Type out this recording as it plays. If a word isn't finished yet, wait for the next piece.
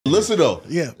Listen though.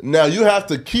 Yeah. Now you have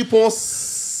to keep on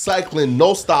cycling,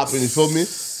 no stopping. You feel me?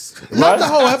 Not the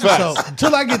whole episode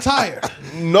until I get tired.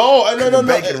 No.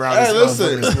 Bacon around Hey, this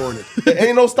listen. this morning.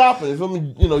 Ain't no stopping. You feel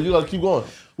me? You know, you gotta keep going.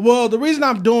 Well, the reason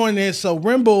I'm doing this, so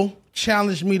Remble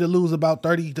challenged me to lose about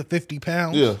 30 to 50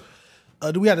 pounds. Yeah.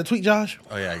 Do we have to tweet, Josh?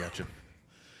 Oh yeah, I got you.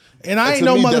 And I ain't to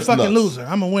no me, that's motherfucking nuts. loser.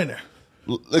 I'm a winner.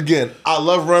 Again, I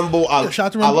love Remble. shout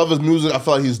out to I Remble. love his music. I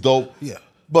feel like he's dope. Yeah.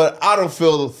 But I don't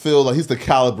feel like he's the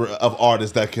caliber of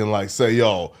artist that can like say,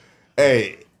 yo,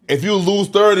 hey, if you lose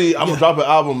 30, I'm gonna drop an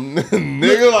album.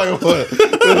 Nigga, like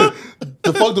what?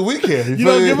 The fuck do we care? You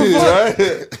don't give a fuck.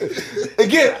 Right?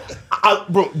 Again,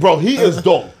 bro, he is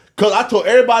dope. Cause I told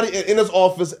everybody in his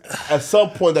office at some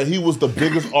point that he was the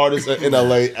biggest artist in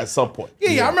LA at some point.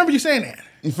 Yeah, I remember you saying that.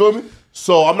 You feel me?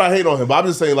 So I'm not hating on him, but I'm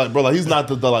just saying like, bro, like he's not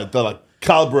the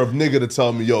caliber of nigga to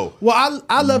tell me, yo. Well,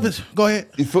 I love his. Go ahead.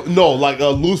 You feel, no, like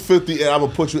lose 50 and I'm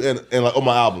gonna put you in like on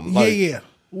my album. Like, Yeah.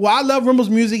 Well, I love Remble's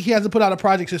music. He hasn't put out a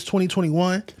project since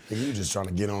 2021. You just trying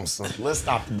to get on something. Let's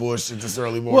stop the bullshit this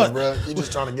early morning, bro. You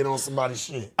just trying to get on somebody's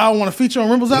shit. I don't want to feature on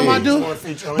Remble's album. I you do, wanna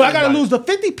feature on but I gotta everybody. lose the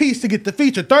 50 piece to get the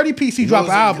feature. 30 piece, he drop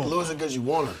an album. Lose it because you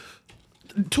want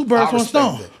to. Two birds, one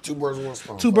stone. Two birds, one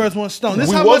stone. Two birds, one stone. This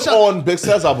we how was much on Big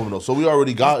Sad's album though, so we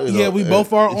already got it. Yeah, we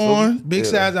both are you feel on me? Big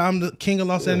Sad's. I'm the king of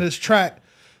Los Angeles track.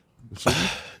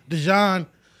 Dejon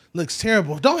looks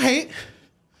terrible. Don't hate.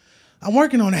 I'm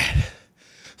working on that.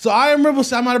 So I am Remble.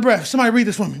 I'm out of breath. Somebody read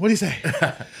this for me. What do you say?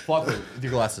 Flocko, with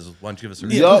your glasses, why don't you give us a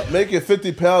read? Yup, make it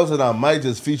 50 pounds and I might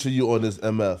just feature you on this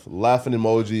MF. Laughing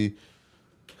emoji.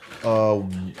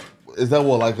 Is that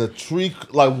what, like a tree?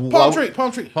 Like Palm tree.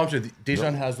 Palm tree.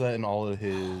 Dejon has that in all of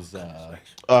his All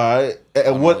right.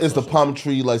 And what is the palm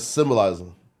tree like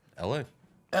symbolizing? LA.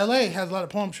 LA has a lot of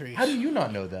palm trees. How do you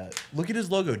not know that? Look at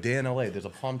his logo, Day in LA. There's a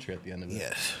palm tree at the end of it.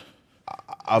 Yes.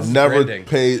 I've never branding.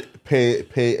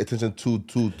 paid attention to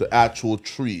the actual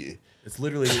tree. It's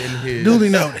literally in his. Duly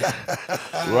noted.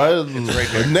 Right? It's right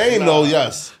there. The name though,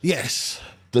 yes. Yes.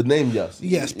 The name, yes.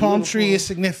 Yes. Palm tree is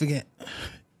significant.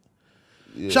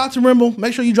 Shout out to Remble.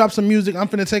 Make sure you drop some music. I'm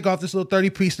finna take off this little 30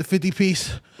 piece to 50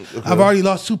 piece. Okay. I've already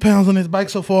lost 2 pounds on this bike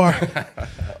so far.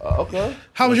 Okay.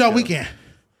 How was y'all weekend?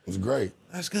 It was great.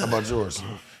 That's good. How about yours?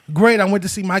 Great. I went to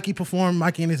see Mikey perform.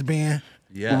 Mikey and his band.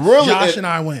 Yes. Really? Josh and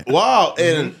I went. Wow.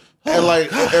 And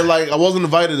like I wasn't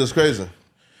invited. It's crazy.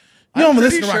 You don't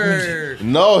listen Pretty to rock sure. music.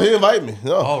 No, he invited me.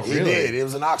 No. Oh, He really? did. It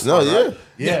was an Oxnard. No, yeah. Right?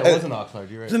 Yeah, it was an Oxnard.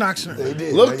 You're It's right. an Oxnard. They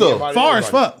did. Look, They though. invited Far as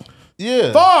everybody. fuck.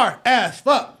 Yeah. Far as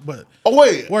fuck. But Oh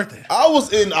wait, worth it. I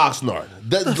was in Oxnard.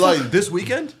 That like This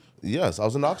weekend? yes, I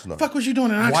was in Oxnard. fuck was you doing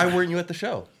in Oxnard? Why weren't you at the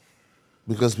show?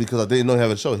 Because I didn't know he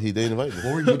had a show. He didn't invite What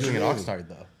me. were you doing in Oxnard,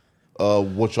 though?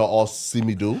 What y'all all see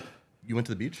me do? You went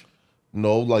to the beach?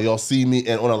 No, like y'all see me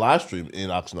and on a live stream in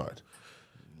Oxnard.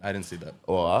 I didn't see that.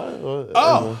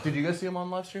 Oh, Did you guys see him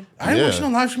on live stream? I ain't Yeah. watching no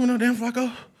live stream with no damn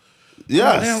Flocko.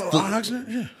 yes, Damn, on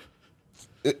Oxnard?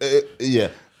 Yeah. yeah.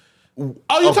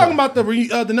 Oh, you talking about the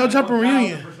No Jumper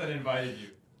reunion? 1,000% invited you.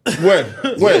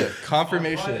 When?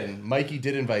 Confirmation. Mikey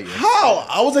did invite you. How?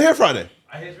 I wasn't here Friday.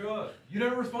 I hit you up. You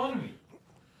never responded to me.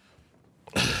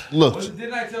 Look.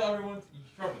 Didn't I tell everyone you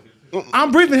struggled? Dude?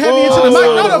 I'm breathing heavy into the mic.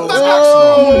 No,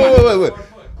 fuck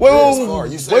Wait. It's far.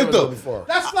 You said Wait it was though. before.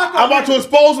 That's Flocko. I'm about to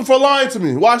expose him for lying to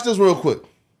me. Watch this real quick.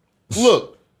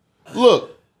 Look.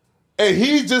 And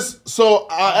he just so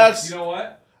I asked. You know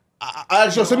what? I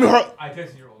asked you send me her. I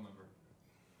texted your old number.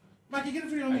 Mikey, get a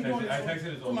video of me doing I this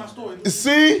texted his for old my number. story.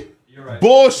 See? You're right.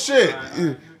 Bullshit.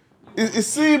 You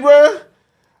see, bruh?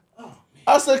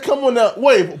 I said, come on now.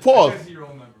 Wait, I pause. texted your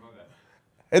old number. My bad.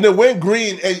 And it went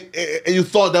green, and you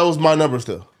thought that was my number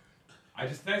still. I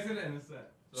just texted it and it's that.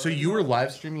 So you were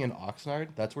live streaming in Oxnard?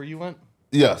 That's where you went?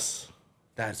 Yes.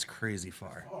 That's crazy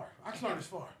far. Oxnard is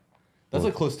far. That's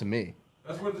like close to me.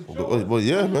 That's where the show was. Well,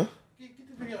 yeah, man. Get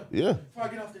the video. Yeah. Before I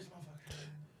get off this motherfucker.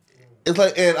 It's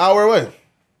like an hour away.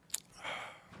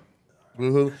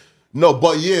 No,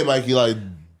 but yeah, Mikey, like,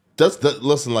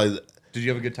 listen, like, Did you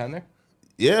have a good time there?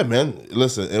 yeah, man.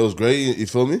 Listen, it was great. You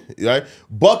feel me? Right?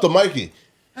 But the Mikey.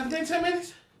 Have it been 10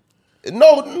 minutes?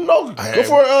 No. Go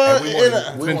for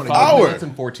we an wanna- 5 hour. minutes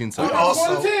and 14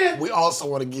 seconds. We also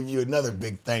want to give you another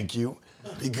big thank you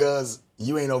because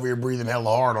you ain't over here breathing hella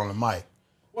hard on the mic.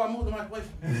 Well, I moved the mic away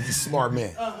from me. You smart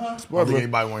man. I don't Smart think man.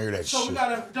 anybody want to hear that So we shit.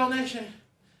 got a donation.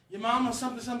 Your mama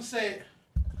something said.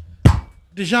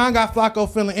 Dejon got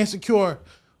Flocko feeling insecure,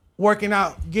 working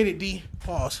out. Get it, D.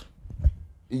 Pause.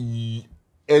 And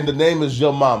the name is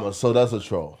Your Mama, so that's a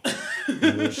troll.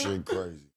 That shit crazy.